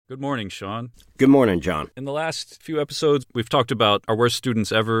Good morning, Shaun. Good morning, John. In the last few episodes, we've talked about our worst students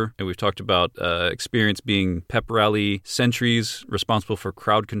ever, and we've talked about experience being pep rally sentries responsible for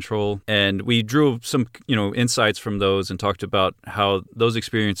crowd control. And we drew some, insights from those and talked about how those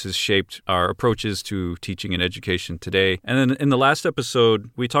experiences shaped our approaches to teaching and education today. And then in the last episode,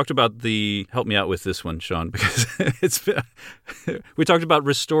 we talked about help me out with this one, Shaun, because we talked about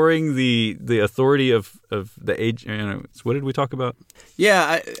restoring the authority of the age. What did we talk about?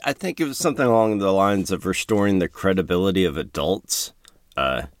 Yeah, I think it was something along the lines of restoring the credibility of adults.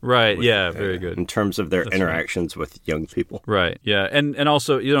 Right, very good. In terms of their interactions with young people. Right, yeah. And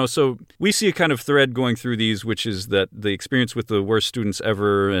also, so we see a kind of thread going through these, which is that the experience with the worst students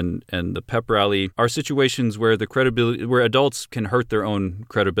ever and the pep rally are situations where where adults can hurt their own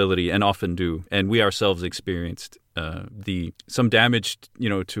credibility and often do. And we ourselves experienced some damage,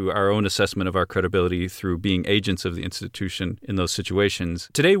 to our own assessment of our credibility through being agents of the institution in those situations.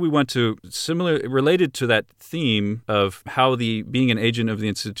 Today, we want to related to that theme of how being an agent of the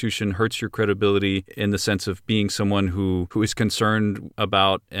institution hurts your credibility in the sense of being someone who is concerned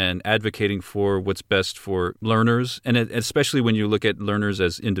about and advocating for what's best for learners, and especially when you look at learners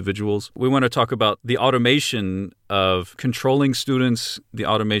as individuals. We want to talk about the automation of controlling students, the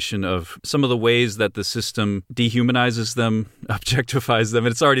automation of some of the ways that the system dehumanizes them, objectifies them.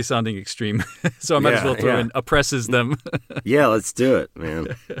 And it's already sounding extreme, so I might as well throw in oppresses them. Yeah, let's do it, man.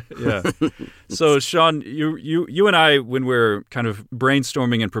 Yeah. So, Shaun, you and I, when we're kind of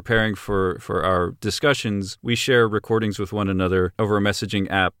brainstorming and preparing for our discussions, we share recordings with one another over a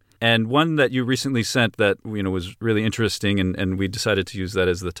messaging app. And one that you recently sent that was really interesting, and we decided to use that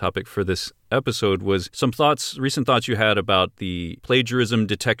as the topic for this episode, was some recent thoughts you had about the plagiarism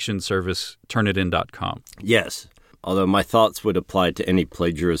detection service, Turnitin.com. Yes, although my thoughts would apply to any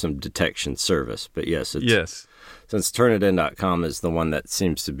plagiarism detection service. But yes. Since Turnitin.com is the one that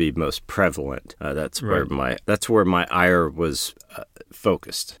seems to be most prevalent, that's where my ire was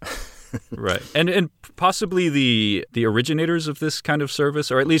focused. Right. And possibly the originators of this kind of service,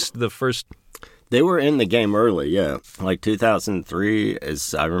 or at least the first... They were in the game early, yeah. Like 2003,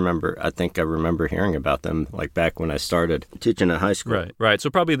 as I remember, I think I remember hearing about them, like back when I started teaching at high school. Right. So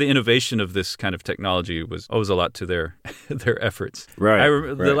probably the innovation of this kind of technology owes a lot to their efforts. Right.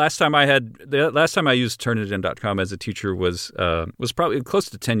 The last time I used Turnitin.com as a teacher was probably close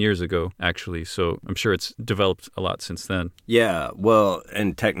to 10 years ago, actually. So I'm sure it's developed a lot since then. Yeah. Well,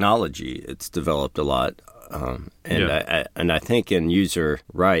 in technology, it's developed a lot. I think in user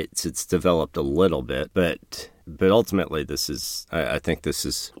rights, it's developed a little bit, but ultimately, I think this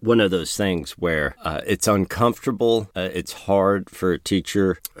is one of those things where it's uncomfortable. It's hard for a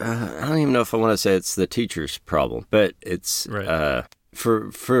teacher. I don't even know if I want to say it's the teacher's problem, but it's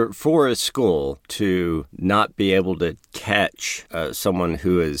for a school to not be able to catch someone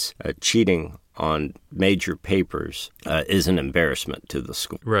who is cheating on major papers is an embarrassment to the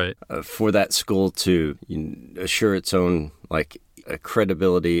school. Right. For that school to assure its own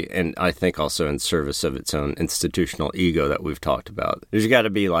credibility, and I think also in service of its own institutional ego that we've talked about. There's got to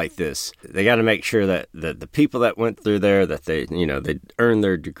be like this. They got to make sure that the people that went through there, that they earned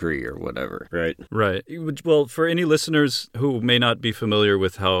their degree or whatever. Right. Right. Well, for any listeners who may not be familiar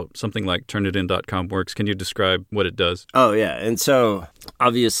with how something like Turnitin.com works, can you describe what it does? Oh, yeah. And so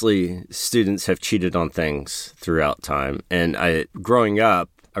obviously students have cheated on things throughout time. And growing up,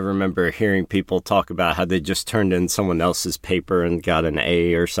 I remember hearing people talk about how they just turned in someone else's paper and got an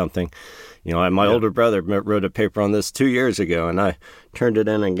A or something. My older brother wrote a paper on this 2 years ago, and I turned it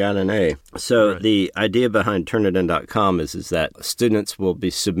in and got an A. So The idea behind Turnitin.com is that students will be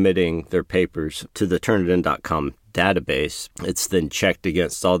submitting their papers to the Turnitin.com database. It's then checked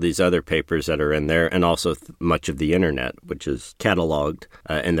against all these other papers that are in there, and also much of the internet, which is cataloged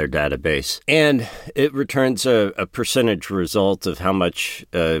in their database. And it returns a percentage result of how much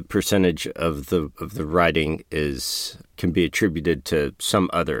percentage of the writing can be attributed to some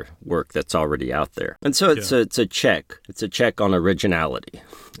other work that's already out there. And so it's a check. It's a check on originality,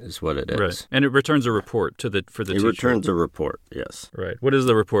 is what it is. Right. And it returns a report for the teacher. It returns a report, yes. Right. What does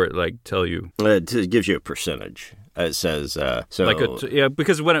the report tell you? It gives you a percentage. It says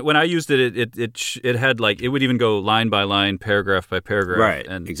because when I used it had it would even go line by line, paragraph by paragraph, right?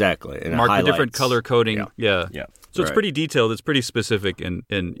 And exactly, and mark the different color coding. Yeah. So it's pretty detailed. It's pretty specific in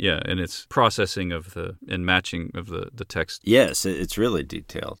its processing of and matching of the text. Yes, it's really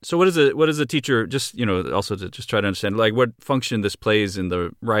detailed. So what is a teacher, just, also to just try to understand, like, what function this plays in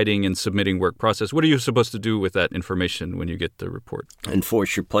the writing and submitting work process? What are you supposed to do with that information when you get the report?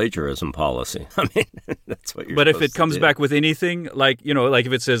 Enforce your plagiarism policy. I mean, that's what you're But if it supposed comes to do. back with anything, like, like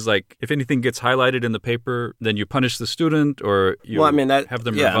if it says, like, if anything gets highlighted in the paper, then you punish the student or you have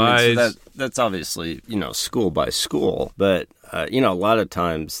them revise. So that's obviously, school by school. But, a lot of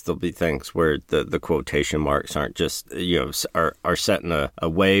times there'll be things where the quotation marks aren't just, are set in a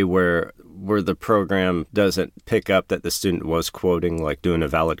way where the program doesn't pick up that the student was quoting, like doing a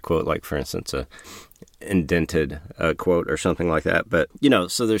valid quote, like, for instance, a indented quote or something like that. But,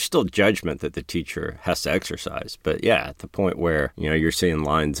 so there's still judgment that the teacher has to exercise. But yeah, at the point where, you're seeing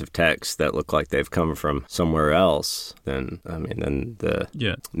lines of text that look like they've come from somewhere else, then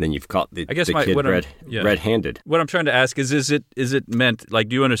you've caught the kid red-handed. What I'm trying to ask is it meant, like,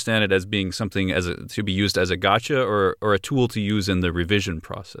 do you understand it as being something to be used as a gotcha or a tool to use in the revision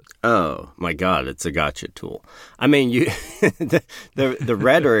process? Oh my God, it's a gotcha tool. I mean, the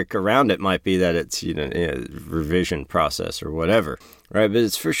rhetoric around it might be that it's, revision process or whatever, right? But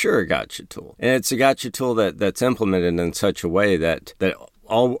it's for sure a gotcha tool. And it's a gotcha tool that's implemented in such a way that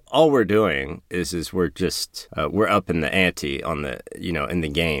all we're doing is we're just, we're up in the ante on the, in the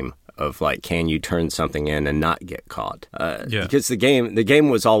game of, like, can you turn something in and not get caught? Because the game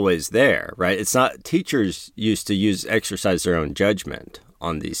was always there, right? It's not, teachers used to exercise their own judgment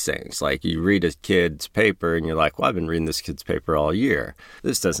on these things. Like, you read a kid's paper and you're like, well, I've been reading this kid's paper all year.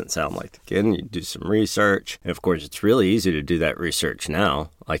 This doesn't sound like the kid. And you do some research. And of course, it's really easy to do that research now.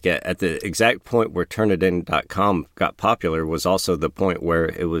 Like, at the exact point where Turnitin.com got popular was also the point where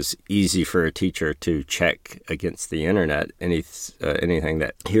it was easy for a teacher to check against the internet anything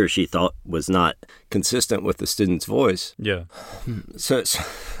that he or she thought was not consistent with the student's voice. Yeah. So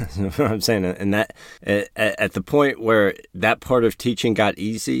what I'm saying, and that at the point where that part of teaching got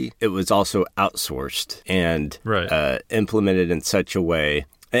easy, it was also outsourced and implemented in such a way.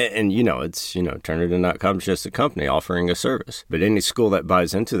 And it's, Turnitin.com is just a company offering a service. But any school that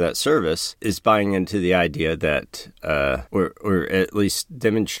buys into that service is buying into the idea that, or at least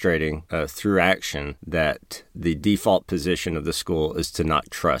demonstrating through action that the default position of the school is to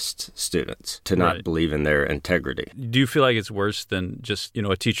not trust students, to not believe in their integrity. Do you feel like it's worse than just,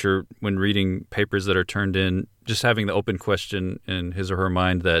 a teacher when reading papers that are turned in, just having the open question in his or her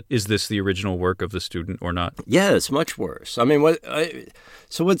mind that, is this the original work of the student or not? Yeah, it's much worse. I mean,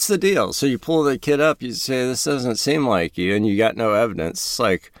 so what's the deal? So you pull the kid up, you say, this doesn't seem like you, and you got no evidence. It's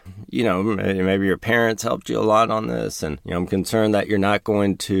like, maybe your parents helped you a lot on this, and, I'm concerned that you're not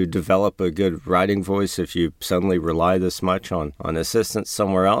going to develop a good writing voice if you suddenly rely this much on assistance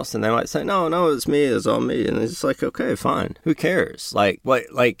somewhere else. And they might say, no, it's me, it's all me. And it's like, okay, fine. Who cares?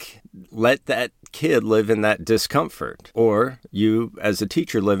 Let that kid live in that discomfort, or you as a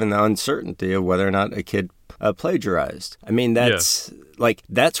teacher live in the uncertainty of whether or not a kid plagiarized. I mean, that's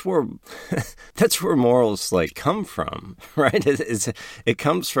where morals come from, right? It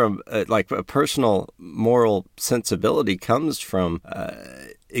comes from a personal moral sensibility comes from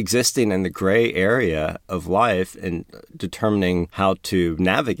existing in the gray area of life and determining how to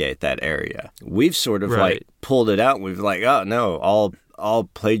navigate that area. We've sort of pulled it out. And we've oh no, all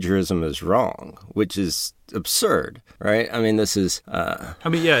plagiarism is wrong, which is absurd, right? I mean, this is...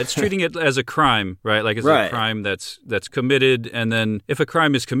 it's treating it as a crime, right? Like, it's a crime that's committed, and then if a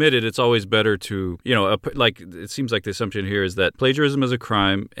crime is committed, it's always better to, it seems like the assumption here is that plagiarism is a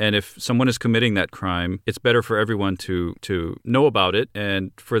crime, and if someone is committing that crime, it's better for everyone to know about it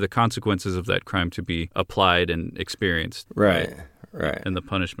and for the consequences of that crime to be applied and experienced. Right. And the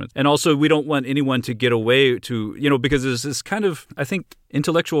punishment. And also, we don't want anyone to get away to, because there's this kind of, I think,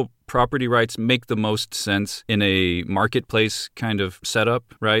 intellectual property rights make the most sense in a marketplace kind of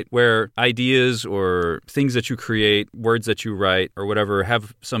setup, right? Where ideas or things that you create, words that you write or whatever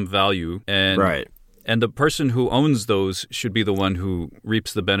have some value. And the person who owns those should be the one who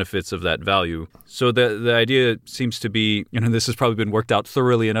reaps the benefits of that value. So the idea seems to be, this has probably been worked out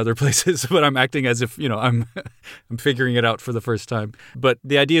thoroughly in other places, but I'm acting as if, I'm figuring it out for the first time. But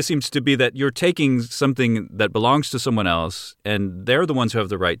the idea seems to be that you're taking something that belongs to someone else, and they're the ones who have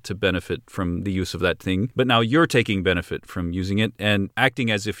the right to benefit from the use of that thing. But now you're taking benefit from using it and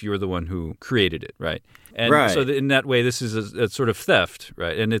acting as if you're the one who created it, right? And so in that way, this is a sort of theft,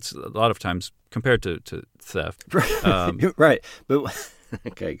 right? And it's a lot of times compared to theft. Right. But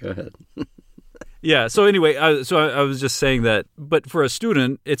okay, go ahead. Yeah. So anyway, I was just saying that, but for a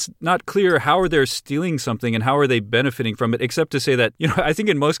student, it's not clear how are they stealing something and how are they benefiting from it, except to say that, I think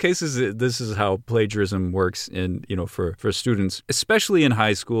in most cases, this is how plagiarism works for students, especially in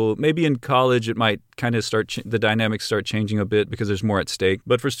high school. Maybe in college, it might kind of the dynamics start changing a bit because there's more at stake.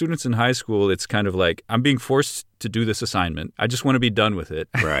 But for students in high school, it's kind of like, I'm being forced to do this assignment. I just want to be done with it.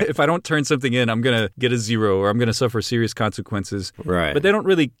 Right. If I don't turn something in, I'm going to get a 0 or I'm going to suffer serious consequences. Right. But they don't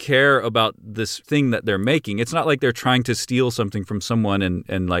really care about this thing that they're making. It's not like they're trying to steal something from someone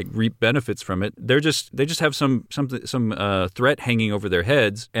and like reap benefits from it. They just have some threat hanging over their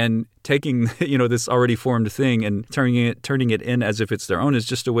heads, and taking this already formed thing and turning it in as if it's their own is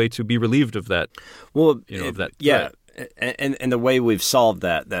just a way to be relieved of that. Well, of that. Yeah. And the way we've solved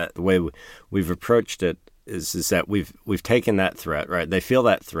that the way we've approached it is that we've taken that threat, right? They feel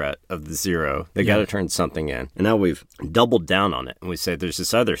that threat of the 0. They got to turn something in. And now we've doubled down on it. And we say there's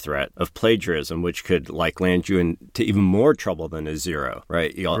this other threat of plagiarism, which could land you into even more trouble than a 0,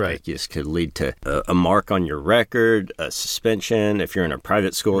 right? This could lead to a mark on your record, a suspension. If you're in a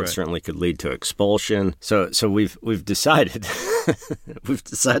private school, it certainly could lead to expulsion. So we've decided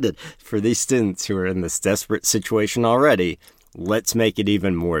for these students who are in this desperate situation already, let's make it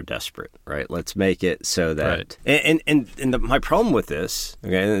even more desperate, right? Let's make it so that, my problem with this,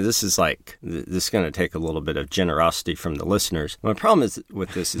 okay, and this is going to take a little bit of generosity from the listeners. My problem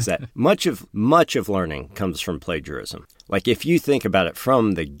with this is that much of learning comes from plagiarism. Like if you think about it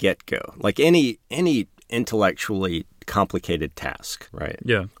from the get-go, like any intellectually complicated task, right?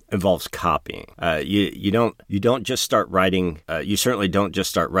 Yeah. Involves copying. You don't just start writing. You certainly don't just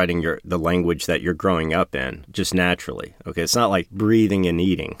start writing the language that you're growing up in just naturally. Okay, it's not like breathing and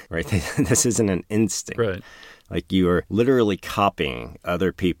eating, right? This isn't an instinct. Right. Like you are literally copying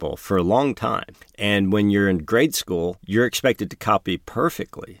other people for a long time. And when you're in grade school, you're expected to copy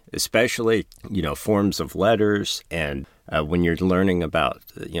perfectly, especially, forms of letters and when you're learning about,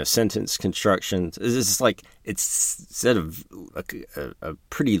 sentence constructions. It's sort of a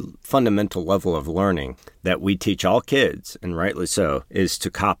pretty fundamental level of learning that we teach all kids, and rightly so, is to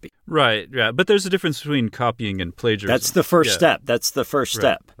copy. Right, yeah. But there's a difference between copying and plagiarism. That's the first step. That's the first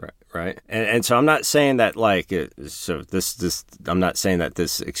step. Right. And so I'm not saying that I'm not saying that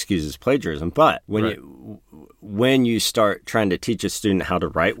this excuses plagiarism, but when you start trying to teach a student how to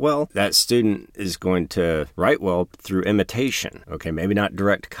write well, that student is going to write well through imitation. Okay, maybe not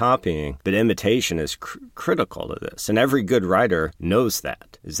direct copying, but imitation is critical to this. And every good writer knows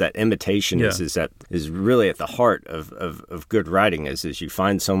that, is that imitation is really at the heart of good writing, is you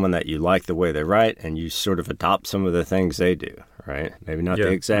find someone that you like the way they write and you sort of adopt some of the things they do, right? Maybe not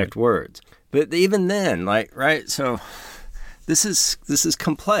the exact words. But even then, so this is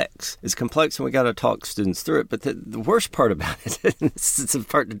complex. It's complex, and we got to talk students through it. But the worst part about it, and this is the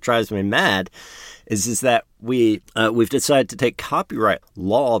part that drives me mad, is that we've decided to take copyright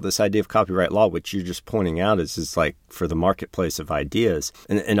law, this idea of copyright law, which you're just pointing out is like for the marketplace of ideas,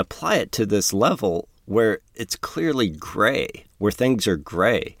 and apply it to this level where it's clearly gray, where things are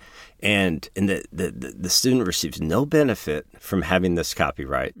gray. And the student receives no benefit from having this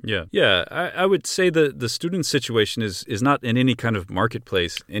copyright. Yeah. I would say the student situation is not in any kind of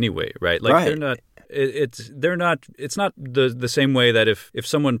marketplace anyway, right? They're not. It's not the same way that if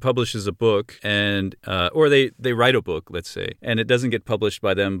someone publishes a book and or they write a book, let's say, and it doesn't get published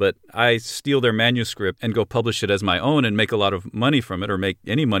by them, but I steal their manuscript and go publish it as my own and make a lot of money from it or make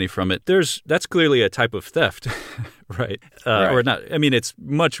any money from it, that's clearly a type of theft. Right. Or not. I mean, it's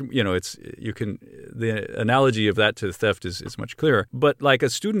much, the analogy of that to theft is much clearer. But like a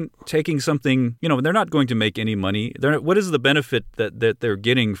student taking something, they're not going to make any money. What is the benefit that they're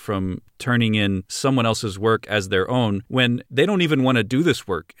getting from turning in someone else's work as their own when they don't even want to do this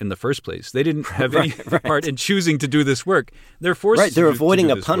work in the first place? They didn't have any part in choosing to do this work. They're forced to They're avoiding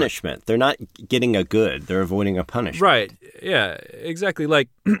a punishment. They're not getting a good. They're avoiding a punishment. Right. Yeah, exactly. Like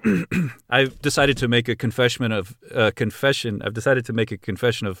I've decided to make a confession. I've decided to make a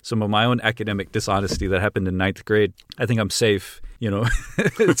confession of some of my own academic dishonesty that happened in 9th grade. I think I'm safe,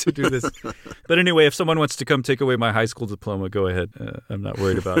 to do this. But anyway, if someone wants to come take away my high school diploma, go ahead. I'm not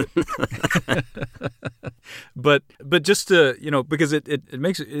worried about it. But just to, because it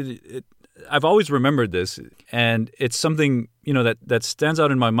makes it. I've always remembered this, and it's something that stands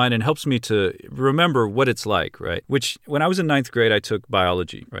out in my mind and helps me to remember what it's like, right? Which when I was in ninth grade, I took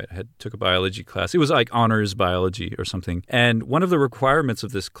biology, right? I took a biology class. It was like honors biology or something. And one of the requirements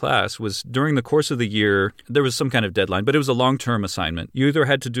of this class was during the course of the year, there was some kind of deadline, but it was a long-term assignment. You either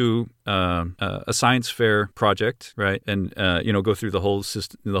had to do a science fair project, right? And, go through the whole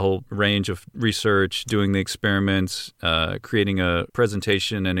system, the whole range of research, doing the experiments, creating a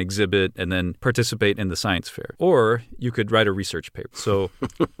presentation and exhibit, and then participate in the science fair. Or you could write a research paper. So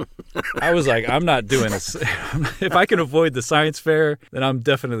I was like, I'm not doing this. If I can avoid the science fair, then I'm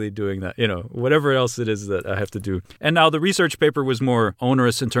definitely doing that, whatever else it is that I have to do. And now the research paper was more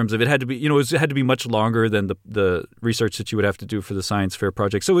onerous in terms of it had to be, it had to be much longer than the research that you would have to do for the science fair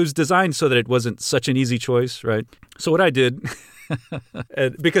project. So it was designed so that it wasn't such an easy choice, right? So what I did...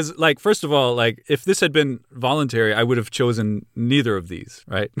 because, first of all, if this had been voluntary, I would have chosen neither of these,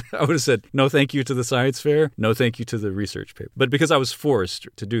 right? I would have said, no, thank you to the science fair. No, thank you to the research paper. But because I was forced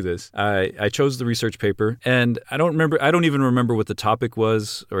to do this, I chose the research paper. And I don't even remember what the topic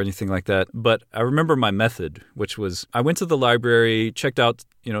was or anything like that. But I remember my method, which was I went to the library, checked out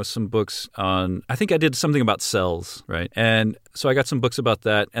some books on, I think I did something about cells, right? And so I got some books about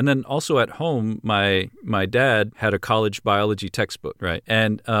that. And then also at home, my dad had a college biology textbook, right?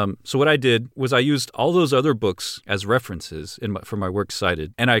 And so what I did was I used all those other books as references for my works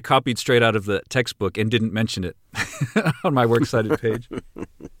cited. And I copied straight out of the textbook and didn't mention it on my works cited page.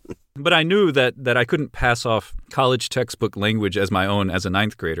 But I knew that I couldn't pass off college textbook language as my own as a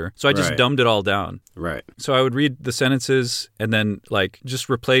ninth grader. So I just dumbed it all down. Right. So I would read the sentences and then just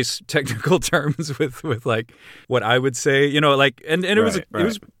replace technical terms with what I would say, and it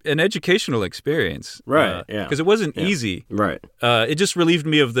was an educational experience. Right. Yeah. Because it wasn't easy. Right. It just relieved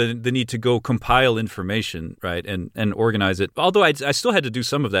me of the need to go compile information, right, and organize it. Although I still had to do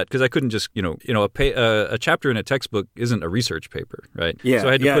some of that because I couldn't just, a chapter in a textbook isn't a research paper, right? Yeah. So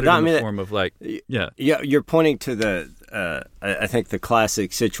I had to put it in the form of Yeah, you're pointing to the, I think the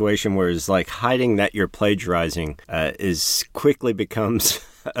classic situation where it's hiding that you're plagiarizing is quickly becomes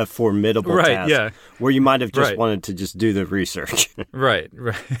a formidable task where you might have just wanted to just do the research. Right.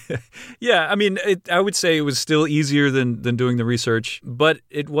 Yeah, I mean, I would say it was still easier than doing the research, but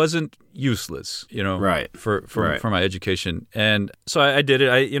it wasn't useless, for my education. And so I did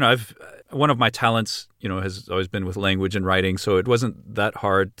it. One of my talents, has always been with language and writing, so it wasn't that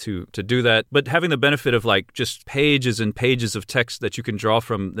hard to do that. But having the benefit of just pages and pages of text that you can draw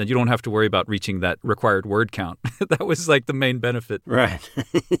from, then you don't have to worry about reaching that required word count. That was the main benefit. Right.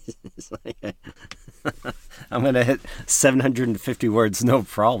 It's I'm going to hit 750 words, no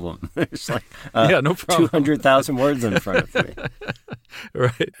problem. It's no problem. 200,000 words in front of me.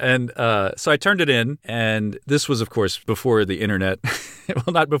 Right. And so I turned it in, and this was, of course, before the internet.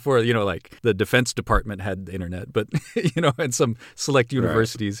 Well, not before, the Defense Department had the internet, but, and some select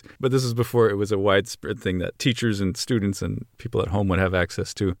universities. Right. But this is before it was a widespread thing that teachers and students and people at home would have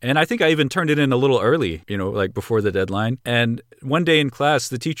access to. And I think I even turned it in a little early, before the deadline. And one day in class,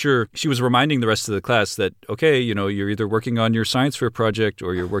 the teacher, she was reminding the rest of the class that, okay, you're either working on your science fair project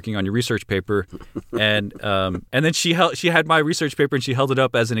or you're working on your research paper. And then she had my research paper and she held it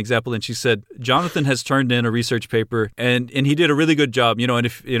up as an example. And she said, Jonathan has turned in a research paper and he did a really good job, and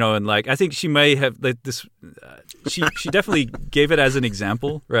if, I think she may have this, she definitely gave it as an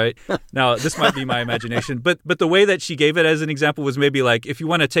example, right? Now, this might be my imagination, but the way that she gave it as an example was maybe if you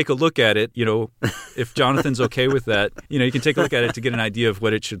want to take a look at it, if Jonathan's okay with that, you can take a look at it to get an idea of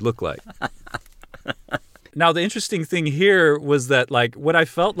what it should look like. Now, the interesting thing here was that, what I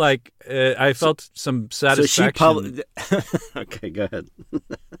felt I felt some satisfaction. Okay, go ahead.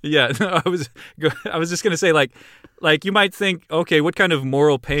 Yeah, no, I was just going to say, you might think, okay, what kind of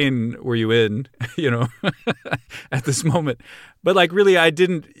moral pain were you in, at this moment? But really, I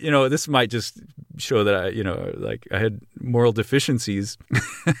didn't, this might just show that I had moral deficiencies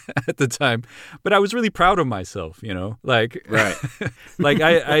at the time. But I was really proud of myself, right.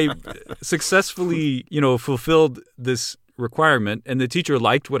 I successfully, fulfilled this requirement, and the teacher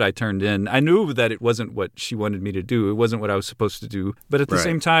liked what I turned in. I knew that it wasn't what she wanted me to do. It wasn't what I was supposed to do. But at the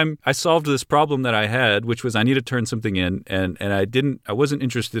same time, I solved this problem that I had, which was I needed to turn something in, and I wasn't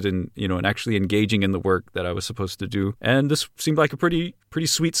interested in, in actually engaging in the work that I was supposed to do. And this seemed like a pretty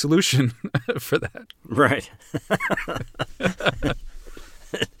sweet solution for that. Right.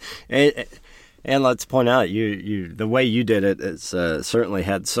 And let's point out, you the way you did it is certainly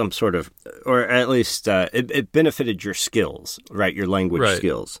had some sort of, or at least it benefited your skills, right? Your language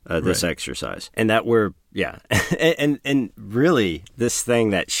skills. This exercise, and that were and really this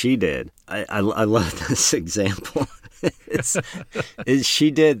thing that she did. I love this example. is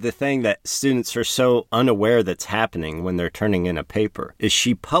she did the thing that students are so unaware that's happening when they're turning in a paper, is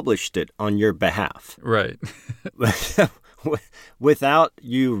she published it on your behalf. Right. Without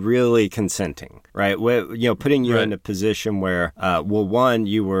you really consenting, right? Putting you in a position where, one,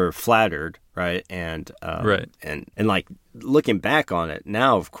 you were flattered, right? And like looking back on it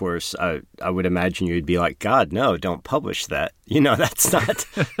now, of course, I would imagine you'd be like, God, no, don't publish that. That's not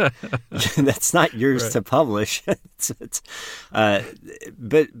that's not yours to publish. But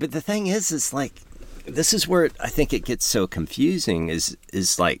the thing is like, this is where I think it gets so confusing is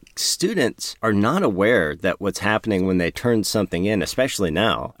like students are not aware that what's happening when they turn something in, especially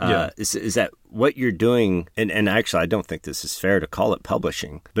now, is that what you're doing, and actually I don't think this is fair to call it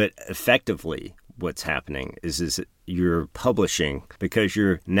publishing, but effectively what's happening is you're publishing because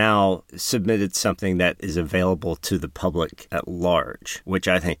you're now submitted something that is available to the public at large, which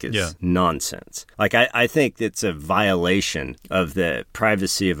I think is nonsense. Like, I think it's a violation of the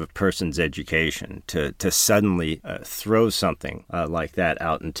privacy of a person's education to suddenly throw something like that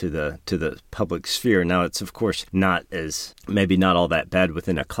out into the public sphere. Now, it's of course maybe not all that bad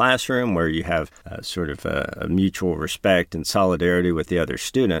within a classroom where you have sort of a mutual respect and solidarity with the other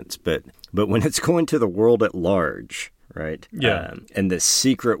students, but when it's going to the world at large, right? Yeah. And the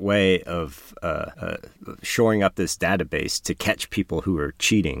secret way of shoring up this database to catch people who are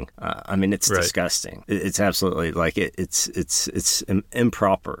cheating, it's disgusting. It's absolutely like it's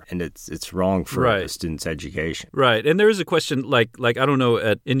improper, and it's wrong for a student's education. Right. And there is a question like I don't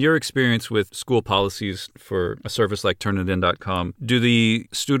know, in your experience with school policies for a service like turnitin.com, do the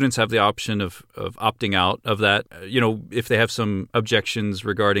students have the option of opting out of that? If they have some objections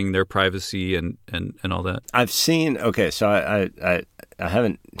regarding their privacy and all that? I've seen, so I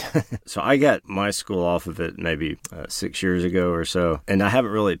haven't, so I got my school off of it maybe 6 years ago or so, and I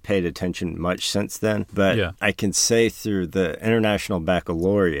haven't really paid attention much since then, but I can say through the International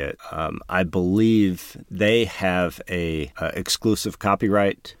Baccalaureate, I believe they have a exclusive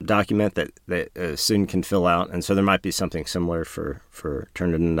copyright document that a student can fill out, and so there might be something similar for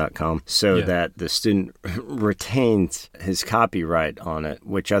turnitin.com, so that the student retains his copyright on it,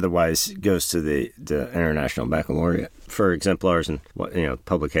 which otherwise goes to the International Baccalaureate for exemplars and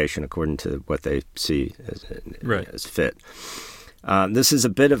publication according to what they see as fit. This is a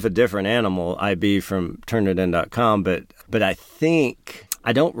bit of a different animal, IB from turnitin.com, but I think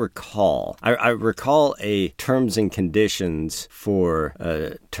I don't recall. I recall a terms and conditions for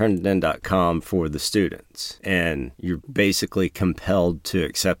Turnitin.com for the students, and you're basically compelled to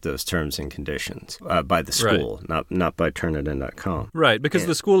accept those terms and conditions by the school, not by Turnitin.com. Right, because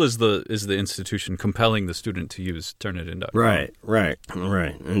the school is the institution compelling the student to use Turnitin.com. Right.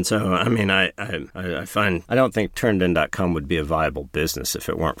 And so, I mean, I don't think Turnitin.com would be a viable business if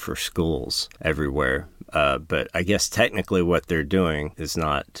it weren't for schools everywhere. But I guess technically what they're doing is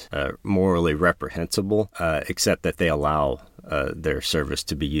not morally reprehensible, except that they allow their service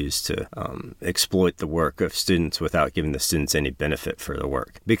to be used to exploit the work of students without giving the students any benefit for the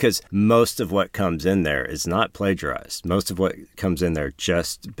work. Because most of what comes in there is not plagiarized. Most of what comes in there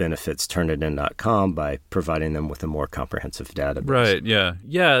just benefits Turnitin.com by providing them with a more comprehensive database. Right, yeah.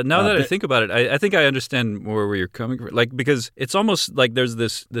 Yeah, now that I think about it, I think I understand more where you're coming from. Like, because it's almost like there's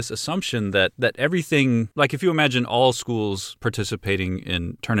this assumption that everything, like if you imagine all schools participating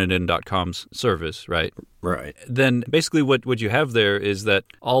in Turnitin.com's service, right? Right. Then basically what you have there is that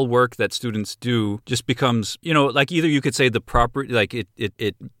all work that students do just becomes, like either you could say the proper, like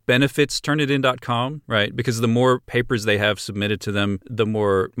it benefits Turnitin.com, right? Because the more papers they have submitted to them, the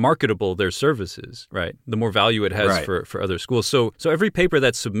more marketable their service is, right? The more value it has for other schools. So every paper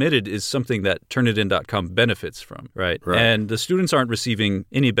that's submitted is something that Turnitin.com benefits from, right? And the students aren't receiving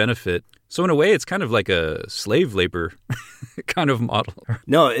any benefit. So in a way, it's kind of like a slave labor kind of model.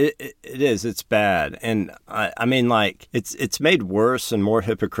 No, it is. It's bad. And I mean, like, it's made worse and more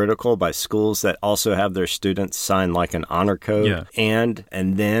hypocritical by schools that also have their students sign like an honor code. Yeah. And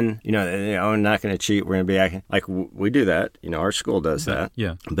then, we're not going to cheat. We're going to be acting like we do that. Our school does that.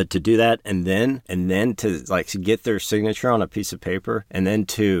 Yeah. But to do that and then to like to get their signature on a piece of paper and then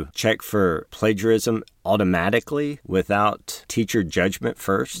to check for plagiarism automatically without teacher judgment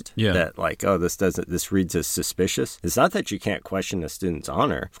first, that like, this reads as suspicious. It's not that you can't question a student's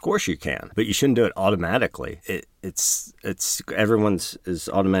honor. Of course you can, but you shouldn't do it automatically. It's everyone's is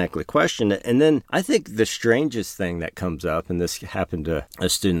automatically questioned. And then I think the strangest thing that comes up, and this happened to a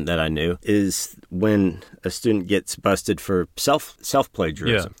student that I knew, is when a student gets busted for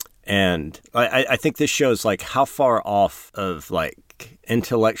self-plagiarism. And I think this shows like how far off of like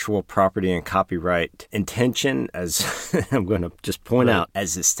intellectual property and copyright intention, as I'm going to just point out,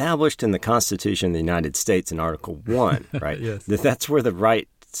 as established in the Constitution of the United States in Article 1, right? Yes. That's where the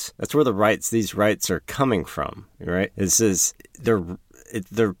rights, these rights are coming from, right? It says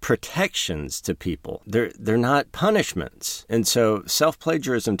they're protections to people. They're not punishments. And so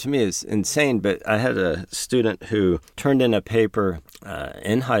self-plagiarism to me is insane. But I had a student who turned in a paper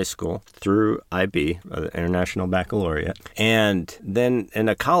in high school through IB, International Baccalaureate, and then in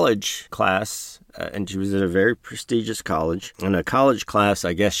a college class, and she was at a very prestigious college. In a college class,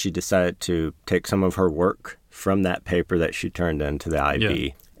 I guess she decided to take some of her work from that paper that she turned into the IB.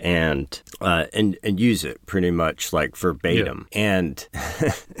 Yeah. And use it pretty much like verbatim. Yeah.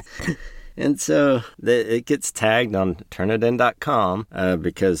 And so it gets tagged on turnitin.com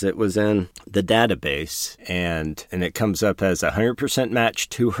because it was in the database, and it comes up as 100% match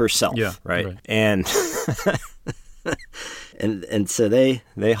to herself, right? And and so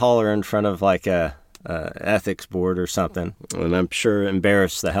they haul her in front of like a ethics board or something, and I'm sure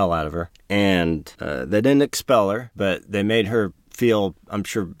embarrassed the hell out of her. And they didn't expel her, but they made her feel, I'm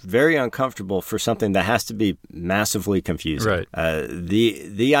sure, very uncomfortable for something that has to be massively confusing. Right.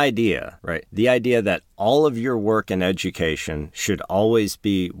 The idea that all of your work in education should always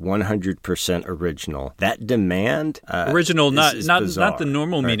be 100% original. That demand original, is bizarre, not the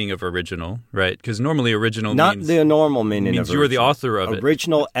normal meaning of original, right? Because normally original not means the normal meaning means of you're original. the author of it.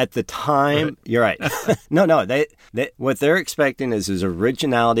 Original at the time. Right. You're right. No. They what they're expecting is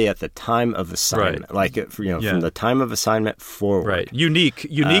originality at the time of assignment, right. Like from the time of assignment forward. Right. Unique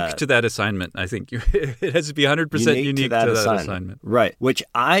to that assignment. I think it has to be 100% unique to that assignment. Right. Which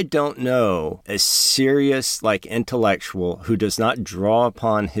I don't know a serious intellectual who does not draw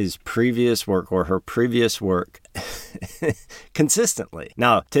upon his previous work or her previous work consistently.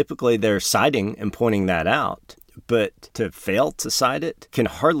 Now, typically they're citing and pointing that out. But to fail to cite it can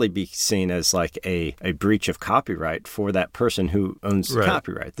hardly be seen as like a breach of copyright for that person who owns the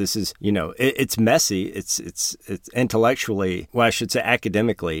copyright. This is, it's messy. It's intellectually, well, I should say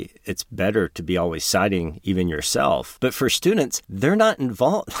academically, it's better to be always citing even yourself. But for students, they're not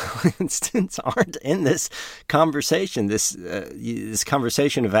involved. Students aren't in this conversation, this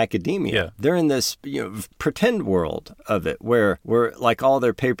conversation of academia. Yeah. They're in this pretend world of it where like all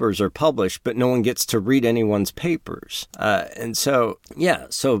their papers are published, but no one gets to read anyone's papers. And so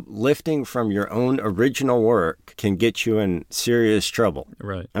lifting from your own original work can get you in serious trouble.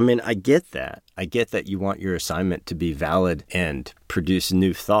 Right. I mean, I get that. I get that you want your assignment to be valid and produce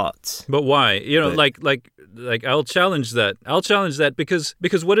new thoughts. But why? Like I'll challenge that.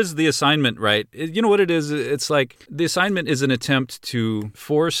 Because what is the assignment, right? You know what it is? It's like the assignment is an attempt to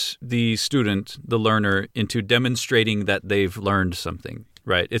force the student, the learner, into demonstrating that they've learned something.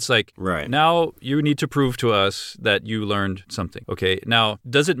 Right. It's like, now you need to prove to us that you learned something. Okay. Now,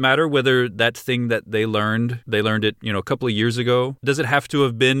 does it matter whether that thing that they learned it, a couple of years ago? Does it have to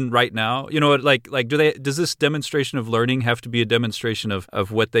have been right now? Does this demonstration of learning have to be a demonstration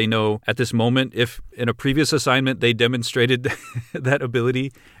of what they know at this moment? If in a previous assignment they demonstrated that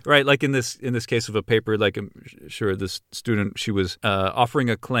ability, right? Like in this case of a paper, like I'm sure this student, she was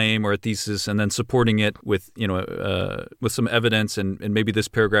offering a claim or a thesis and then supporting it with some evidence and maybe this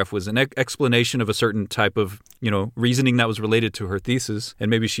paragraph was an explanation of a certain type of, reasoning that was related to her thesis.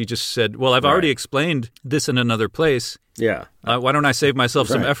 And maybe she just said, well, I've already explained this in another place. Yeah. Why don't I save myself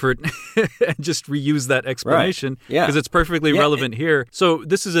some effort and just reuse that explanation? Yeah. Because it's perfectly relevant here. So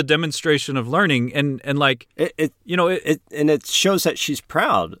this is a demonstration of learning, and like it shows that she's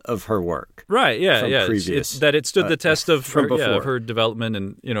proud of her work. Right. Yeah. Yeah. Previous, that it stood the test of her development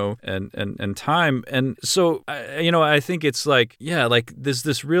and time. And so I think it's like there's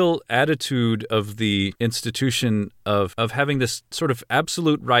this real attitude of the institution of having this sort of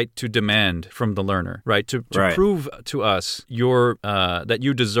absolute right to demand from the learner, right? To prove to us that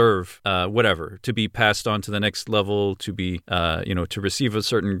you deserve whatever, to be passed on to the next level, to be to receive a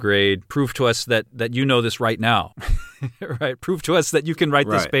certain grade. Prove to us that you know this right now. Right. Prove to us that you can write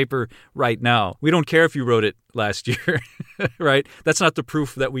this paper right now. We don't care if you wrote it last year, right? That's not the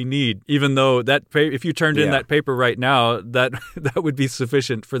proof that we need, even though if you turned in that paper right now, that would be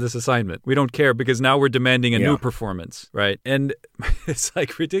sufficient for this assignment. We don't care because now we're demanding a new performance, right? And it's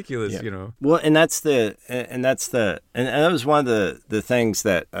like ridiculous, Well, and that was one of the things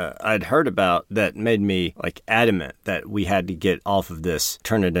that I'd heard about that made me like adamant that we had to get off of this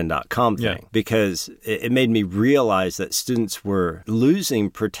turnitin.com thing because it made me realize that students were losing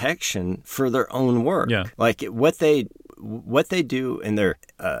protection for their own work. Yeah. Like what they do in their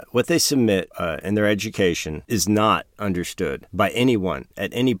what they submit in their education is not understood by anyone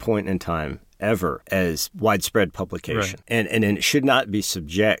at any point in time ever as widespread publication. Right. And it should not be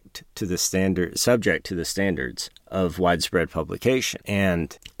subject to the standards of widespread publication.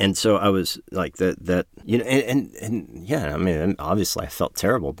 And so I was like that and yeah, I mean, obviously I felt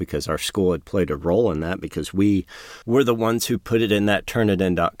terrible because our school had played a role in that because we were the ones who put it in that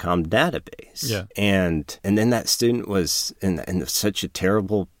Turnitin.com database. Yeah. And then that student was in such a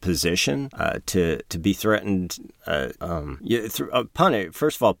terrible position to be threatened first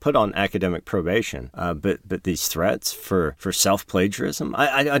of all, put on academic probation, but these threats for self-plagiarism,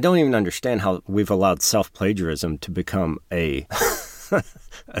 I don't even understand how we've allowed self-plagiarism to become a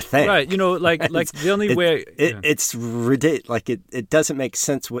a thing. Right. Like the only way... It's ridiculous. Like, it doesn't make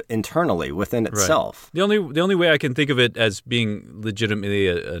sense internally within itself. Right. The only way I can think of it as being legitimately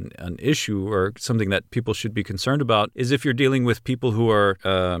an issue or something that people should be concerned about is if you're dealing with people who are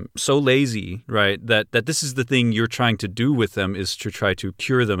so lazy, right, that this is the thing you're trying to do with them is to try to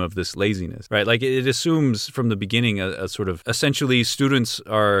cure them of this laziness, right? Like, it assumes from the beginning a sort of, essentially, students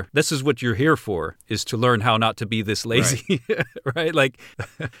are, this is what you're here for, is to learn how not to be this lazy, right? Like,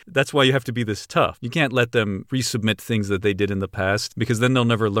 that's why you have to be this tough. You can't let them resubmit things that they did in the past because then they'll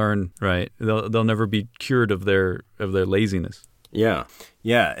never learn, right? They'll never be cured of their laziness. Yeah.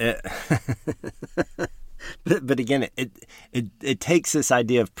 But again, it takes this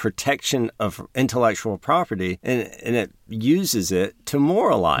idea of protection of intellectual property and it uses it to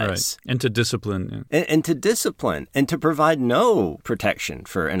moralize. Right. And to discipline. Yeah. And to discipline and to provide no protection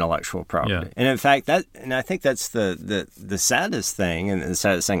for intellectual property. Yeah. And in fact, I think that's the saddest thing, and the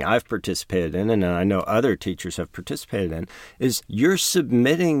saddest thing I've participated in, and I know other teachers have participated in, is you're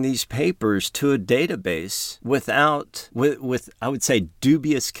submitting these papers to a database with I would say,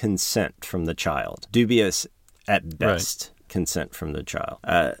 dubious consent from the child. Dubious at best consent from the child.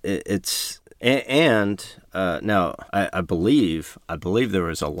 Now, I believe there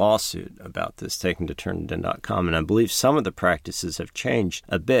was a lawsuit about this taken to Turnitin.com, and I believe some of the practices have changed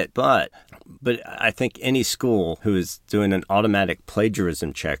a bit, but I think any school who is doing an automatic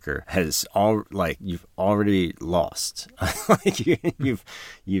plagiarism checker has you've already lost.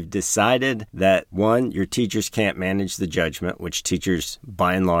 You've decided that, one, your teachers can't manage the judgment, which teachers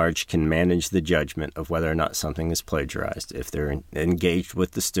by and large can manage the judgment of whether or not something is plagiarized if they're engaged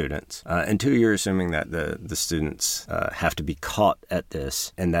with the students, and two, you're assuming that the students have to be caught at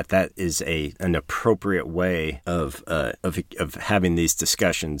this, and that is an appropriate way of having these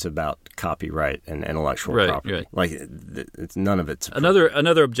discussions about copyright and intellectual property. Right. Like, none of it's appropriate.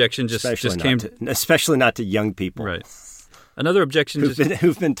 Another objection just came, especially not to young people. Right. Another objection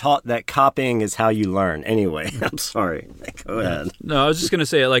who've been taught that copying is how you learn. Anyway, I'm sorry. Go ahead. No, I was just going to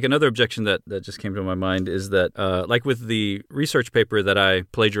say, like, another objection that just came to my mind is that, like with the research paper that I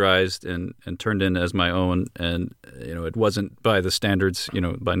plagiarized and turned in as my own, and it wasn't by the standards,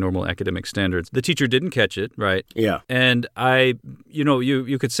 by normal academic standards. The teacher didn't catch it, right? Yeah. And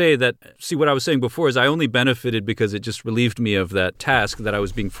you could say that. See, what I was saying before is I only benefited because it just relieved me of that task that I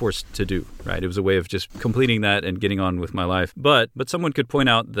was being forced to do. Right? It was a way of just completing that and getting on with my life. But someone could point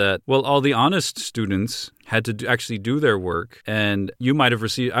out that, well, all the honest students had to actually do their work, and I might have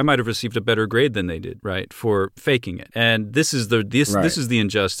received a better grade than they did, right, for faking it. And this is the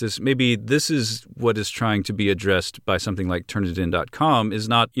injustice. Maybe this is what is trying to be addressed by something like Turnitin.com, is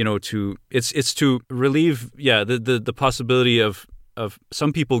not, it's to relieve, the possibility of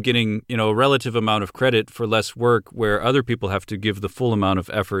some people getting, a relative amount of credit for less work where other people have to give the full amount of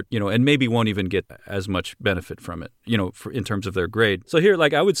effort, and maybe won't even get as much benefit from it, in terms of their grade. So here,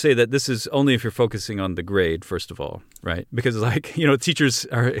 like, I would say that this is only if you're focusing on the grade, first of all, right? Because, like, teachers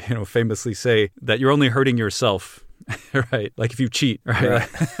are, famously say that you're only hurting yourself, right? Like if you cheat, right?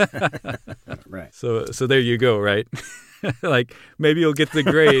 Right. So there you go, right? Like, maybe you'll get the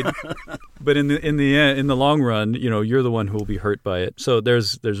grade, but in the long run, you're the one who will be hurt by it. So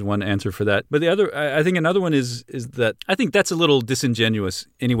there's one answer for that. But the other, I think another one is that I think that's a little disingenuous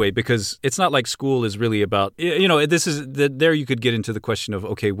anyway, because it's not like school is really about, this is there you could get into the question of,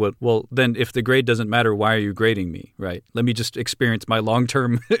 okay, well then if the grade doesn't matter, why are you grading me, right? Let me just experience my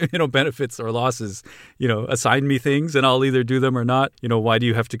long-term, benefits or losses, assign me things and I'll either do them or not. Why do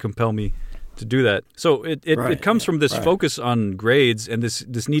you have to compel me to do that? So it comes from this focus on grades and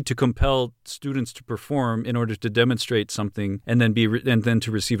this need to compel students to perform in order to demonstrate something and then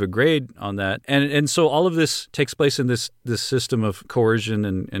to receive a grade on that. And so all of this takes place in this system of coercion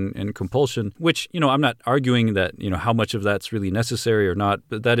and compulsion, which, I'm not arguing that, how much of that's really necessary or not,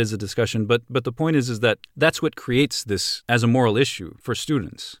 but that is a discussion. But the point is that that's what creates this as a moral issue for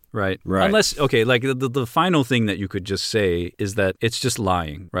students. Right. Unless, okay, like the final thing that you could just say is that it's just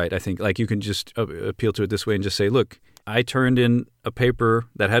lying, right? I think, like, you can just appeal to it this way and just say, look, I turned in a paper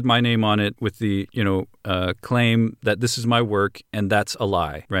that had my name on it with the, claim that this is my work and that's a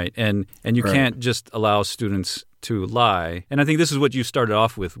lie, right? And you can't just allow students to lie. And I think this is what you started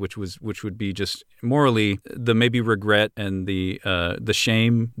off with, which would be just morally the maybe regret and the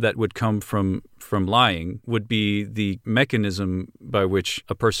shame that would come from lying would be the mechanism by which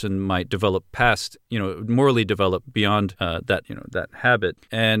a person might develop past, morally develop beyond that habit.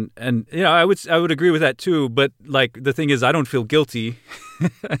 And I would agree with that too. But like the thing is, I don't feel guilty.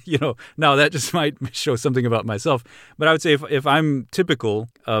 Now that just might show something about myself. But I would say if I'm typical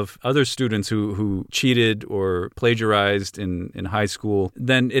of other students who cheated or plagiarized in high school,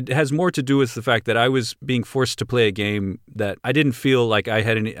 then it has more to do with the fact that I was being forced to play a game that I didn't feel like I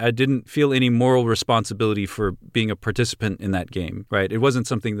didn't feel any moral responsibility for being a participant in that game, right? It wasn't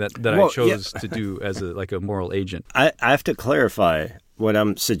something that I chose to do as a moral agent. I have to clarify what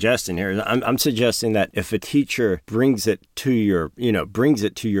I'm suggesting here. I'm suggesting that if a teacher brings it to your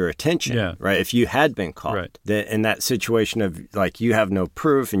attention, right? If you had been caught, that in that situation of like you have no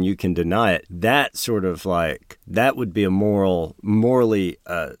proof and you can deny it, that sort of like that would be a morally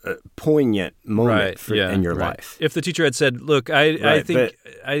poignant moment in your life. If the teacher had said, "Look, I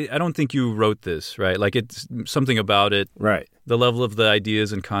don't think you wrote this," right? Like it's something about it, right? The level of the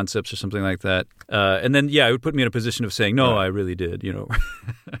ideas and concepts or something like that. And then, it would put me in a position of saying, no, I really did,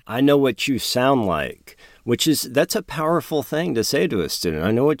 I know what you sound like, that's a powerful thing to say to a student.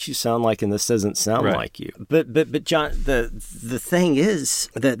 I know what you sound like, and this doesn't sound like you. But John, the thing is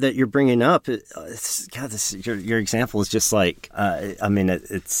that you're bringing up, your example is just like,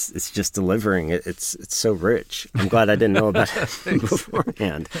 it's just delivering. It's so rich. I'm glad I didn't know about it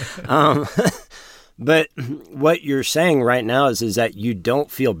beforehand. But what you're saying right now is that you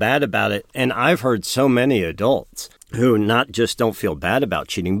don't feel bad about it. And I've heard so many adults who not just don't feel bad about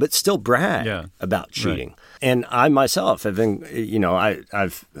cheating, but still brag about cheating. Right. And I myself have been,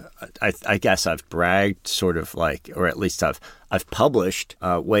 I guess I've bragged sort of like, or at least I've published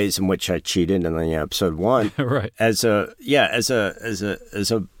ways in which I cheated in episode 1 right. as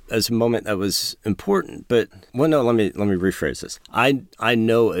a moment that was important. But let me rephrase this. I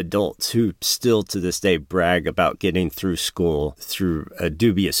know adults who still to this day brag about getting through school through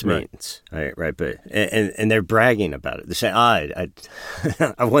dubious means, right? But and they're bragging about it. They say, I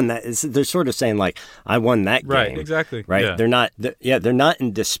won that. They're sort of saying like, I won that game. Right, exactly. Right. Yeah. They're not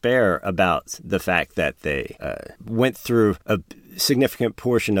in despair about the fact that they went through a significant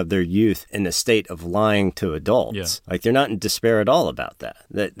portion of their youth in a state of lying to adults. Yeah. Like they're not in despair at all about that.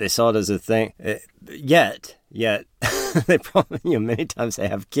 They saw it as a thing. Yet they probably many times they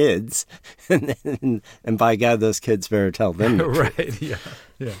have kids, and by God, those kids better tell them the truth. Right?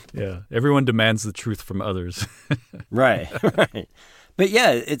 Yeah. Everyone demands the truth from others. Right. But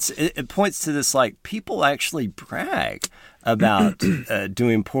it points to this like people actually brag about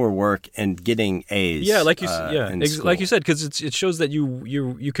doing poor work and getting A's. Yeah, like you said, because it shows that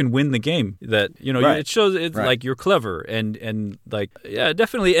you can win the game. That it shows it's like you're clever and like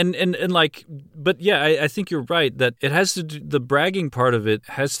definitely and like. But I think you're right that it has to do, the bragging part of it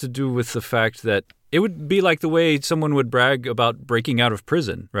has to do with the fact that it would be like the way someone would brag about breaking out of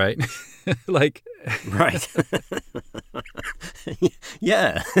prison, right? Like, right.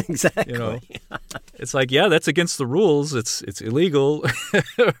 Yeah, exactly. It's like, that's against the rules. It's illegal,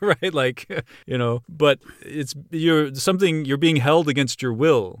 right? Like, but you're being held against your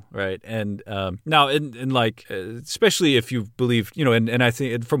will, right? And now, and like, especially if you believe, and I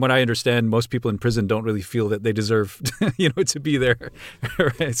think from what I understand, most people in prison don't really feel that they deserve, to be there,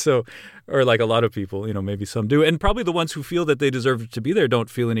 right? So, or like a lot of people, maybe some do, and probably the ones who feel that they deserve to be there don't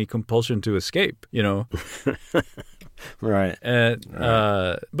feel any compulsion to escape, Right.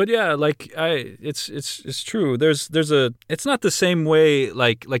 But it's true. It's not the same way.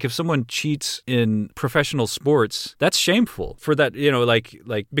 Like if someone cheats in professional sports, that's shameful for that.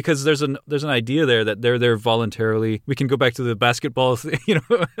 Because there's an idea there that they're there voluntarily. We can go back to the basketball,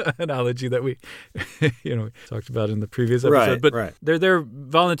 analogy that we, talked about in the previous episode. But they're there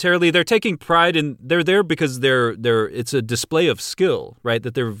voluntarily. They're taking pride in. They're there because they're. It's a display of skill, right?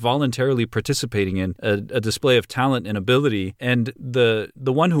 That they're voluntarily participating in a display of talent and ability, and the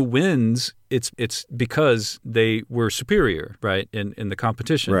one who wins, it's because they were superior, right, in the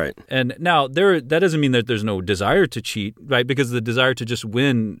competition, right? And now that doesn't mean that there's no desire to cheat, right? Because the desire to just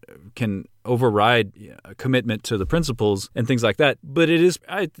win can override a commitment to the principles and things like that. But it is,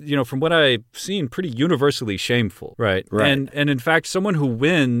 from what I've seen, pretty universally shameful, right? And in fact, someone who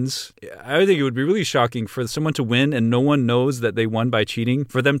wins, I think it would be really shocking for someone to win and no one knows that they won by cheating,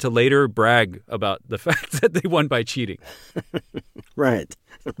 for them to later brag about the fact that they won by cheating. Right.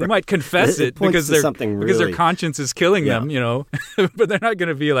 They might confess it because their conscience is killing them, but they're not going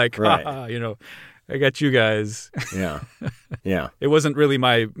to be like, I got you guys. Yeah. Yeah. It wasn't really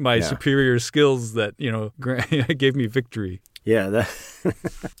my superior skills that, gave me victory. Yeah.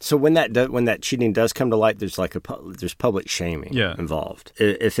 So when that cheating does come to light, there's there's public shaming involved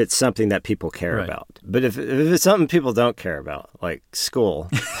if it's something that people care about. But if it's something people don't care about, like school,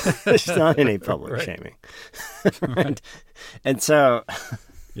 there's not any public shaming. And so,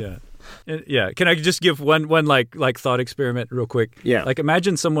 yeah. Yeah. Can I just give one thought experiment real quick? Yeah. Like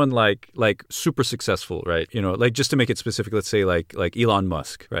imagine someone like super successful, right? Like just to make it specific, let's say like Elon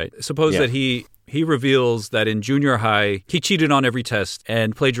Musk, right? Suppose that he reveals that in junior high he cheated on every test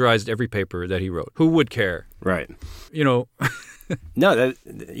and plagiarized every paper that he wrote. Who would care? Right. No,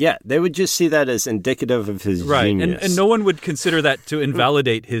 they would just see that as indicative of his genius. And no one would consider that to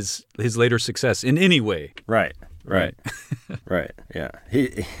invalidate his later success in any way. Right. Right. Yeah.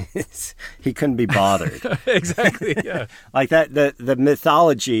 He couldn't be bothered. Exactly. Yeah. Like that. The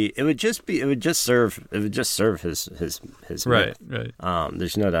mythology. It would just serve his right. Myth. Right.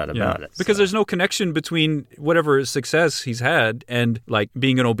 There's no doubt about it. Because there's no connection between whatever success he's had and like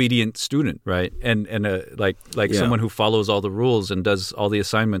being an obedient student, right? And someone who follows all the rules and does all the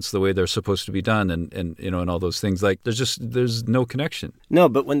assignments the way they're supposed to be done, and all those things. Like there's no connection. No,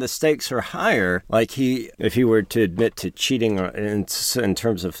 but when the stakes are higher, like if he were to admit to cheating in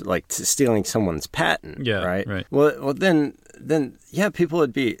terms of like stealing someone's patent, right? Well, then people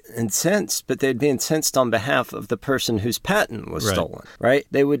would be incensed, but they'd be incensed on behalf of the person whose patent was stolen, right?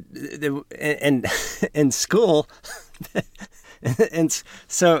 They would and in school. And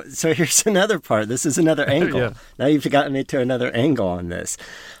so here's another part. This is another angle. Yeah. Now you've gotten me to another angle on this.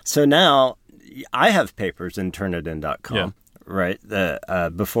 So now I have papers in Turnitin.com. Yeah. Right.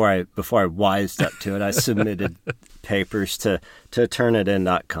 Before I wised up to it, I submitted papers to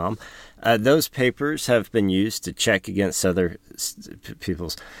Turnitin.com. Those papers have been used to check against other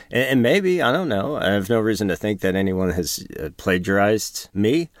people's, and maybe, I don't know, I have no reason to think that anyone has plagiarized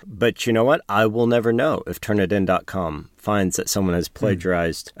me, but you know what? I will never know if Turnitin.com finds that someone has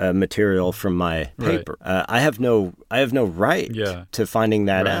plagiarized material from my paper. Right. I have no right to finding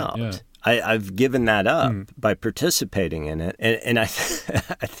that out. Yeah. I've given that up by participating in it, and I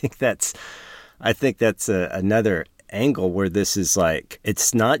think that's another angle where this is like,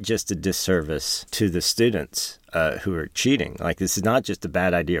 it's not just a disservice to the students who are cheating. Like, this is not just a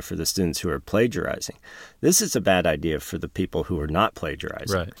bad idea for the students who are plagiarizing. This is a bad idea for the people who are not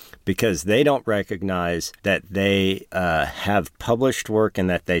plagiarizing, right? Because they don't recognize that they have published work and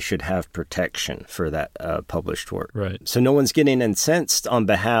that they should have protection for that published work. Right. So no one's getting incensed on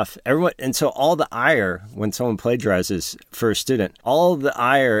behalf everyone, and so all the ire when someone plagiarizes for a student, all the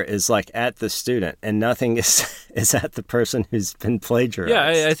ire is like at the student, and nothing is at the person who's been plagiarized.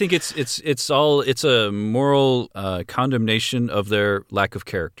 Yeah, I think it's a moral condemnation of their lack of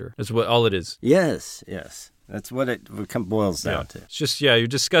character. That's what all it is. Yes. That's what it boils down to. It's just, you're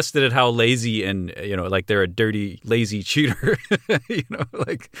disgusted at how lazy and, like they're a dirty, lazy cheater.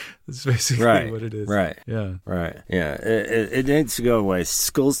 Like that's basically what it is. Right. Yeah. Right. Yeah. It needs to go away.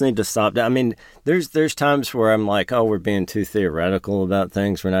 Schools need to stop. I mean, there's times where I'm like, oh, we're being too theoretical about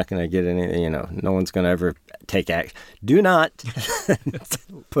things. We're not going to get any, no one's going to ever take action. Do not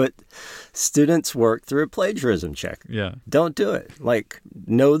put students' work through a plagiarism checker. Yeah. Don't do it. Like,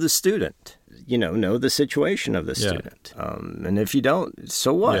 know the student. Know the situation of the student. And if you don't,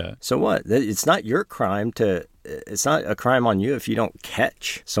 so what? Yeah. So what? It's not your crime it's not a crime on you if you don't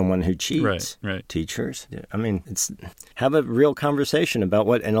catch someone who cheats. Right. Teachers. I mean, have a real conversation about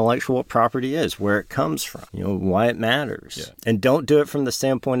what intellectual property is, where it comes from, why it matters. Yeah. And don't do it from the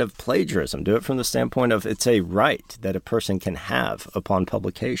standpoint of plagiarism. Do it from the standpoint of it's a right that a person can have upon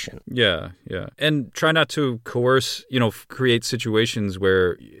publication. Yeah. And try not to coerce, create situations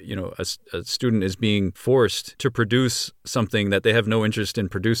where, a student is being forced to produce something that they have no interest in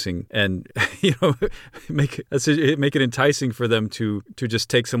producing, and, make it enticing for them to just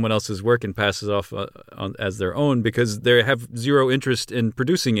take someone else's work and pass it off as their own because they have zero interest in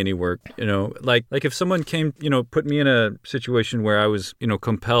producing any work. Like if someone came, put me in a situation where I was,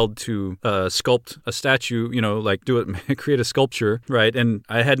 compelled to sculpt a statue, create a sculpture, right? And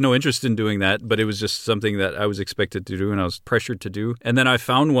I had no interest in doing that, but it was just something that I was expected to do and I was pressured to do. And then I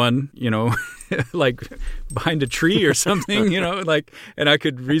found one, like behind a tree or something, and I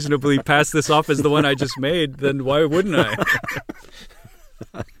could reasonably pass this off as the one I just made, then why wouldn't I?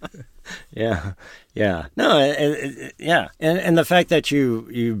 Yeah. Yeah. No, yeah. And the fact that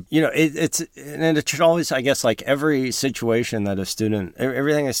it should always, I guess, like every situation that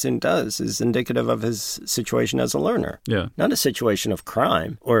everything a student does is indicative of his situation as a learner. Yeah. Not a situation of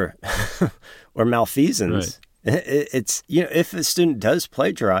crime or malfeasance. Right. It's, if a student does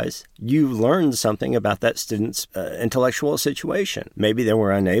plagiarize, you learn something about that student's intellectual situation. Maybe they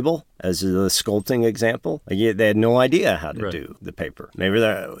were unable, as the sculpting example. Like, they had no idea how to do the paper. Maybe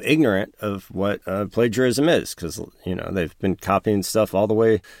they're ignorant of what plagiarism is because, they've been copying stuff all the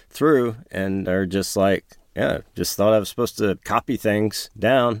way through and are just like, just thought I was supposed to copy things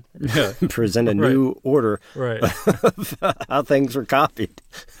down and present a new order of how things were copied.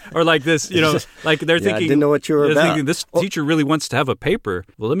 Or like this, like they're thinking, I didn't know what you were about. Thinking, this teacher really wants to have a paper.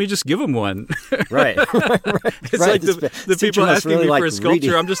 Well, let me just give him one. Right. It's like the people asking me for a sculpture.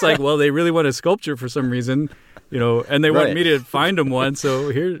 Reading. I'm just like, well, they really want a sculpture for some reason. And they want me to find them one. So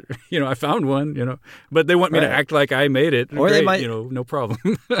here, I found one, but they want me to act like I made it. Or they might, no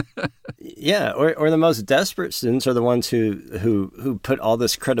problem. Yeah. Or the most desperate students are the ones who put all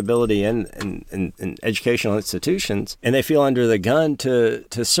this credibility in educational institutions, and they feel under the gun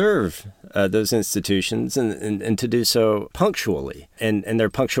to serve those institutions and to do so punctually. And their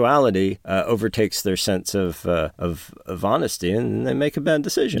punctuality overtakes their sense of honesty, and they make a bad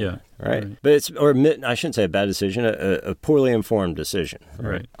decision. Yeah. Right. But I shouldn't say a bad decision, a poorly informed decision.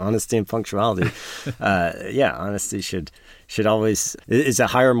 Right. Honesty and punctuality. Honesty should always is a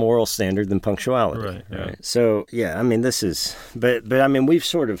higher moral standard than punctuality. Right. Yeah. Right. So, this is, but I mean, we've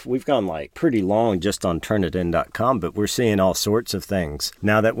gone like pretty long just on turnitin.com, but we're seeing all sorts of things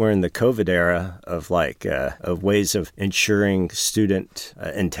now that we're in the COVID era of of ways of ensuring student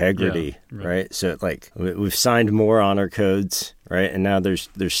integrity. Yeah, right. So like we've signed more honor codes. Right. And now there's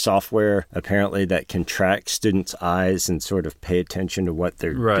software apparently that can track students' eyes and sort of pay attention to what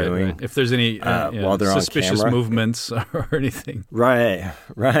they're doing. Right. If there's any while they're suspicious on camera. Movements or anything. Right.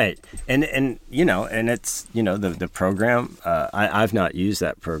 And it's, the program, I've not used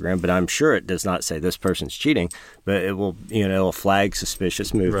that program, but I'm sure it does not say this person's cheating, but it will, it'll flag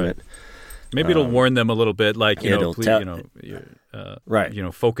suspicious movement. Right. Maybe it'll warn them a little bit, like, please,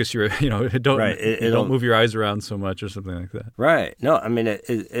 focus your, don't move your eyes around so much or something like that. Right. No, I mean,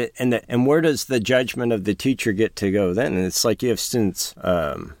 and where does the judgment of the teacher get to go then? And it's like you have students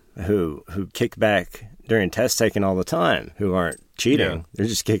who kick back during test taking all the time who aren't cheating. Yeah. They're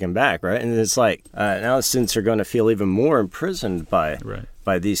just kicking back, right? And it's like now the students are going to feel even more imprisoned by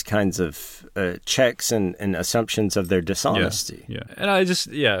these kinds of checks and assumptions of their dishonesty. Yeah.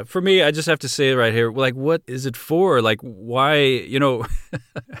 And for me, I just have to say right here, like, what is it for? Like, why,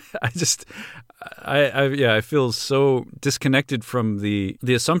 I feel so disconnected from the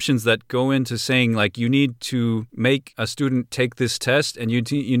assumptions that go into saying, like, you need to make a student take this test and you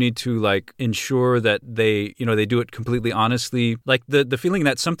need to, like, ensure that they do it completely honestly. Like, the feeling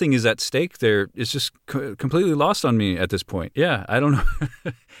that something is at stake there is just completely lost on me at this point. Yeah, I don't know.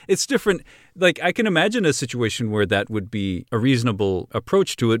 It's different. Like, I can imagine a situation where that would be a reasonable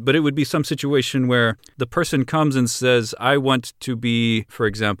approach to it, but it would be some situation where the person comes and says, I want to be, for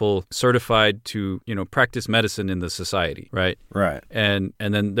example, certified to, practice medicine in the society, right? Right. And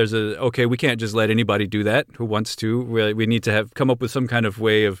then there's we can't just let anybody do that who wants to. We need to come up with some kind of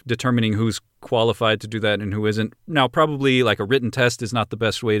way of determining who's qualified to do that and who isn't. Now, probably like a written test is not the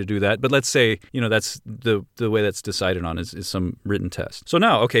best way to do that, but let's say, that's the way that's decided on is some written test. So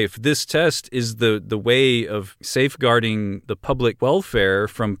now, if this test is the way of safeguarding the public welfare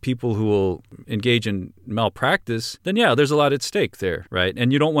from people who will engage in malpractice, then there's a lot at stake there, right?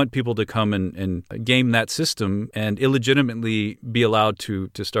 And you don't want people to come and game that system and illegitimately be allowed to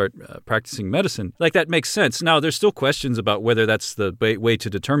start practicing medicine. Like, that makes sense. Now, there's still questions about whether that's the way to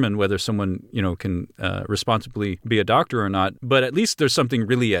determine whether someone, can responsibly be a doctor or not, but at least there's something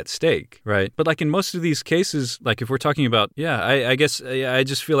really at stake, right? But like in most of these cases, like if we're talking about, I guess I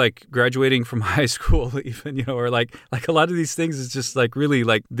just feel like graduating from high school even, or like a lot of these things is just like really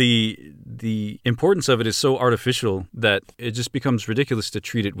like the importance of it is so artificial that it just becomes ridiculous to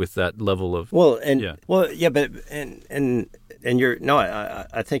treat it with that level of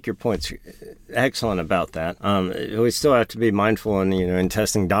I think your point's excellent about that. We still have to be mindful in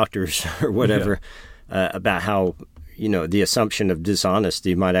testing doctors or whatever about how the assumption of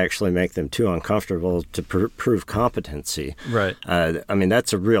dishonesty might actually make them too uncomfortable to prove competency. Right. I mean,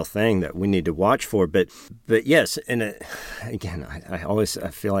 that's a real thing that we need to watch for. But yes, and again, I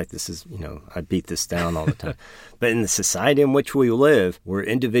feel like this is, I beat this down all the time. But in the society in which we live, where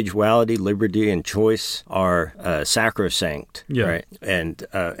individuality, liberty, and choice are sacrosanct, right? And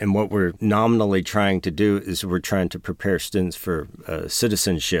what we're nominally trying to do is we're trying to prepare students for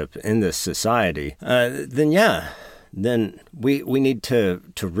citizenship in this society. Then we need to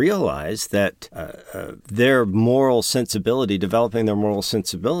realize that their moral sensibility, developing their moral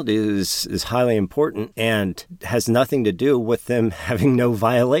sensibility is highly important and has nothing to do with them having no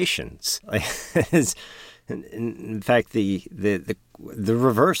violations. In fact, the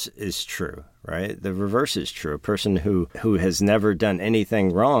reverse is true, right? The reverse is true. A person who has never done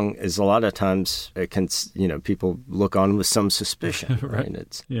anything wrong is a lot of times, people look on with some suspicion,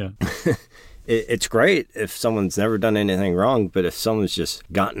 right? It's great if someone's never done anything wrong, but if someone's just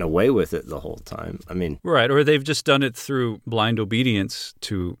gotten away with it the whole time, I mean... Right, or they've just done it through blind obedience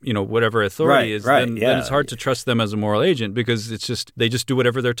to, whatever authority is, then it's hard to trust them as a moral agent because they just do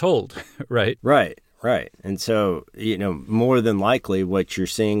whatever they're told, right? Right. And so, more than likely what you're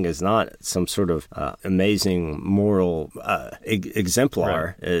seeing is not some sort of amazing moral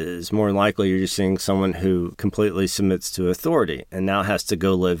exemplar. Right. Is more than likely you're just seeing someone who completely submits to authority and now has to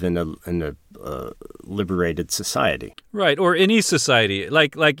go live in a liberated society. Right, or any society.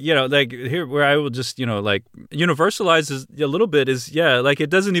 Like here where I will just, universalize a little bit is, it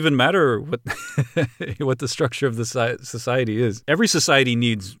doesn't even matter what what the structure of the society is. Every society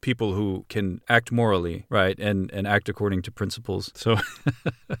needs people who can act morally, right, and act according to principles. So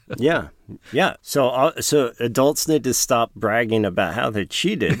Yeah. So adults need to stop bragging about how they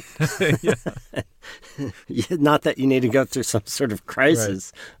cheated. Not that you need to go through some sort of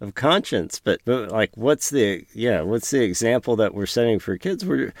crisis of conscience, but like, what's the example that we're setting for kids?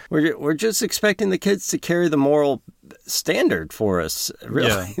 We're just expecting the kids to carry the moral standard for us.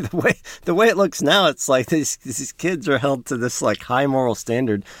 Really, the way it looks now, it's like these kids are held to this like high moral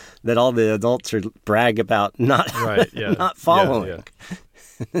standard that all the adults brag about not following. Yeah.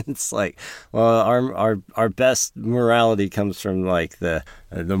 It's like, well, our best morality comes from like the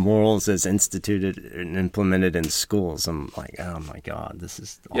morals as instituted and implemented in schools. I'm like, oh my God, this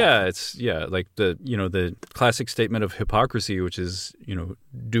is awful. It's like the classic statement of hypocrisy, which is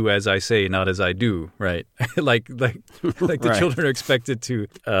do as I say, not as I do, right? like the children are expected to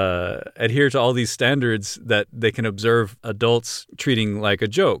adhere to all these standards that they can observe adults treating like a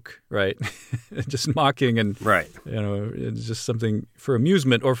joke, right? Just mocking and it's just something for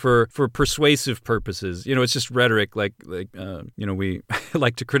amusement or for persuasive purposes. It's just rhetoric, we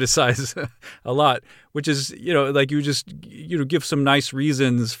like to criticize a lot, which is, you just, give some nice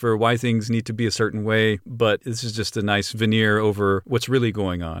reasons for why things need to be a certain way, but this is just a nice veneer over what's really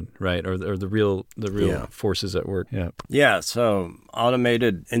going on, right? Or the real forces at work. Yeah. Yeah. So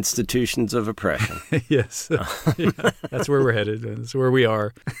automated institutions of oppression. Yes. That's where we're headed. That's where we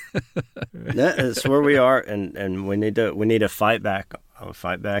are. That's where we are. And we need to fight back. I'll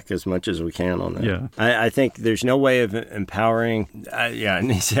fight back as much as we can on that. Yeah. I think there's no way of empowering. I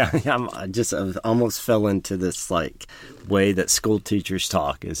almost fell into this like way that school teachers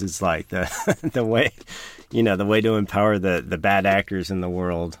talk. It's like the way, the way to empower the bad actors in the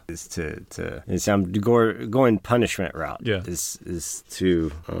world is going punishment route. Yeah. Is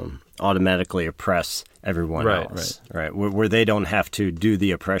to automatically oppress everyone else, right? Where they don't have to do the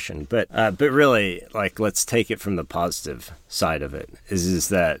oppression. But really, like, let's take it from the positive side of it, is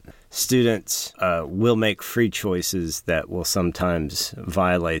that students will make free choices that will sometimes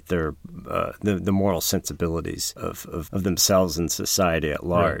violate their the moral sensibilities of themselves and society at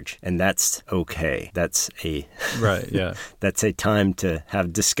large, and that's okay. That's a that's a time to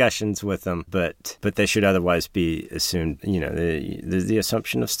have discussions with them, but they should otherwise be assumed. The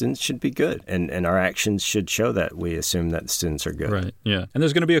assumption of students should be good, and our actions should show that we assume that students are good. Right. Yeah, and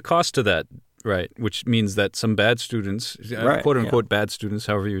there's going to be a cost to that. Right, which means that some bad students, quote-unquote bad students,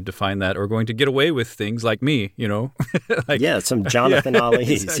 however you define that, are going to get away with things like me, some Jonathan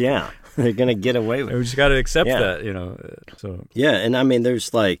Ali's, exactly. They're going to get away with it. We just got to accept that, so. Yeah, and I mean,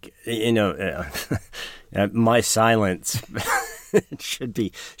 there's like, my silence should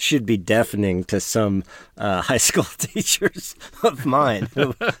be deafening to some high school teachers of mine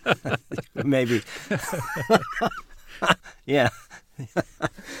who maybe, yeah.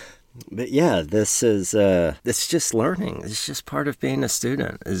 But this is it's just learning. It's just part of being a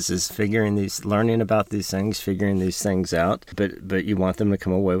student. Is learning about these things, figuring these things out. But you want them to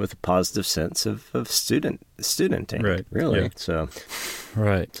come away with a positive sense of studenting, right? Really. Yeah. So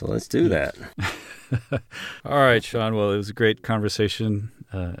let's do that. All right, Shaun. Well, it was a great conversation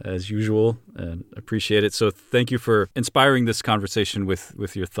as usual, and appreciate it. So thank you for inspiring this conversation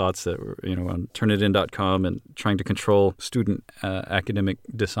with your thoughts that were, on turnitin.com and trying to control student academic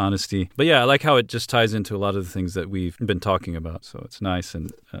dishonesty. But yeah, I like how it just ties into a lot of the things that we've been talking about. So it's nice,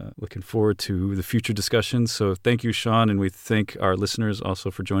 and looking forward to the future discussions. So thank you, Shaun, and we thank our listeners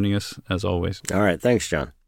also for joining us as always. All right. Thanks, John.